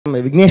I'm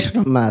Vignesh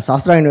from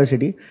Sastra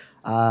University.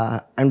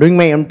 I'm doing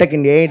my MTech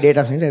in AI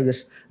data science. I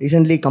just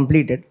recently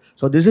completed.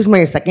 So this is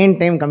my second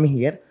time coming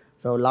here.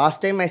 So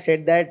last time I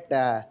said that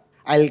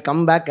I'll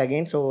come back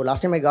again. So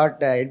last time I got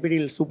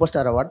NPTEL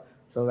Superstar Award.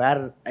 So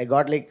where I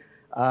got like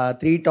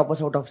 3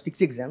 toppers out of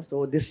 6 exams.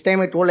 So this time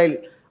I told I'll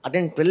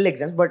attend 12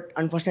 exams, but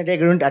unfortunately I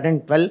couldn't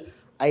attend 12.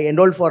 I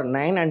enrolled for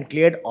 9 and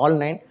cleared all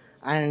 9.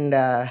 And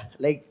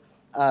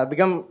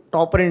become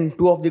topper in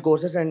 2 of the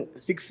courses and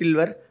 6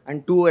 silver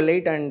and 2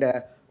 elite and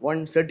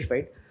 1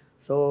 certified.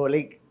 So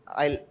like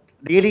I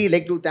really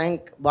like to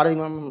thank Bharati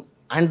Ma'am,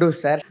 Andrew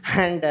sir,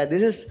 and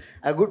this is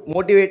a good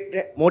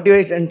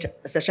motivation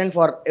session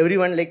for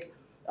everyone. Like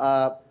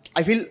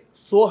I feel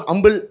so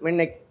humble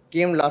when I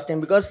came last time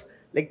because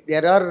like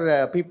there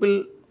are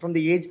people from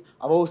the age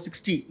above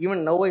 60.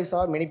 Even now I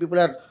saw many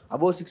people are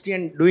above 60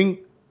 and doing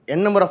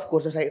n number of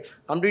courses. I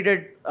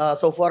completed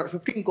so far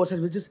 15 courses,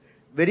 which is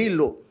very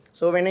low.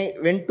 So when I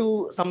went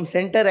to some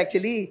center,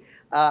 actually,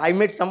 I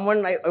met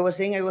someone. I was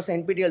saying I was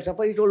an NPTEL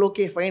Stars. He told,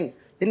 okay, fine.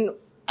 Then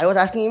I was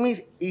asking him,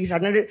 he's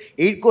attended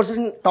 8 courses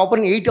and topper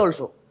in 8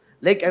 also.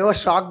 Like I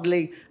was shocked,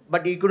 like,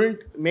 but he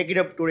couldn't make it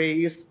up today.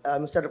 He's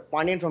Mr.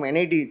 Pandian from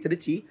NIT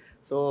Trichy.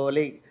 So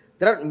like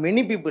there are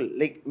many people,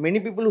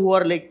 who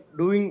are like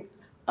doing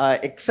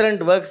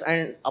excellent works,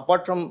 and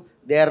apart from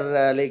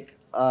their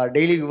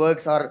daily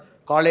works or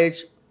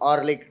college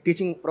or like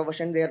teaching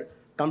profession, they are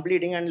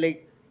completing. And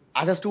like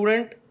as a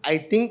student, I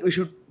think we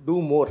should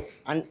do more,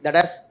 and that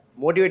has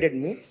motivated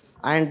me.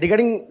 And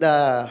regarding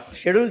the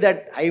schedule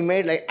that I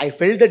made, like I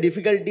felt the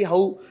difficulty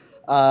how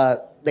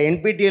the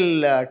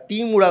NPTEL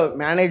team would have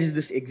managed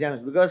this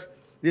exams, because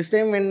this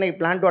time when I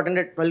planned to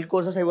attend 12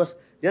 courses, I was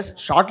just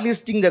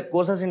shortlisting the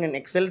courses in an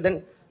Excel.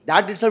 Then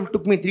that itself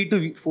took me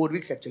 4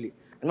 weeks actually.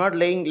 I'm not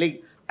laying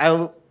like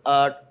I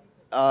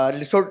have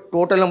listed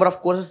total number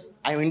of courses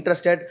I'm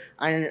interested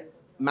and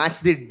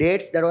match the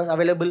dates that was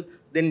available.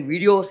 Then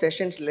video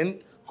sessions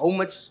length, how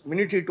much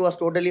minutes it was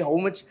totally, how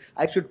much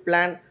I should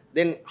plan,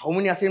 then how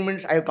many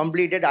assignments I have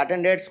completed,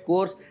 attended,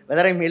 scores,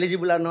 whether I'm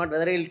eligible or not,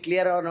 whether I'll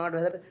clear or not,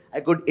 whether I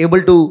could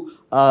able to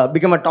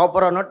become a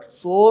topper or not.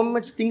 So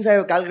much things I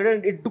have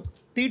calculated. It took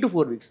 3 to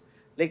 4 weeks.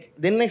 Like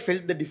then I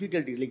felt the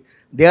difficulty. Like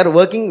they are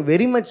working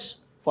very much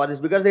for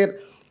this, because they're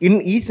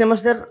in each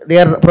semester they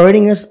are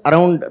providing us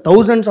around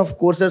thousands of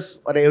courses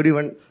for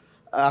everyone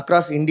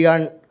across India,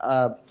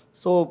 and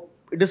so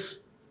it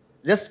is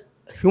just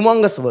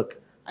humongous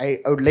work. I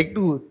would like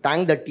to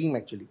thank the team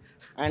actually.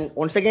 And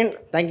once again,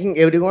 thanking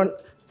everyone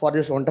for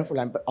this wonderful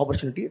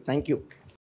opportunity. Thank you.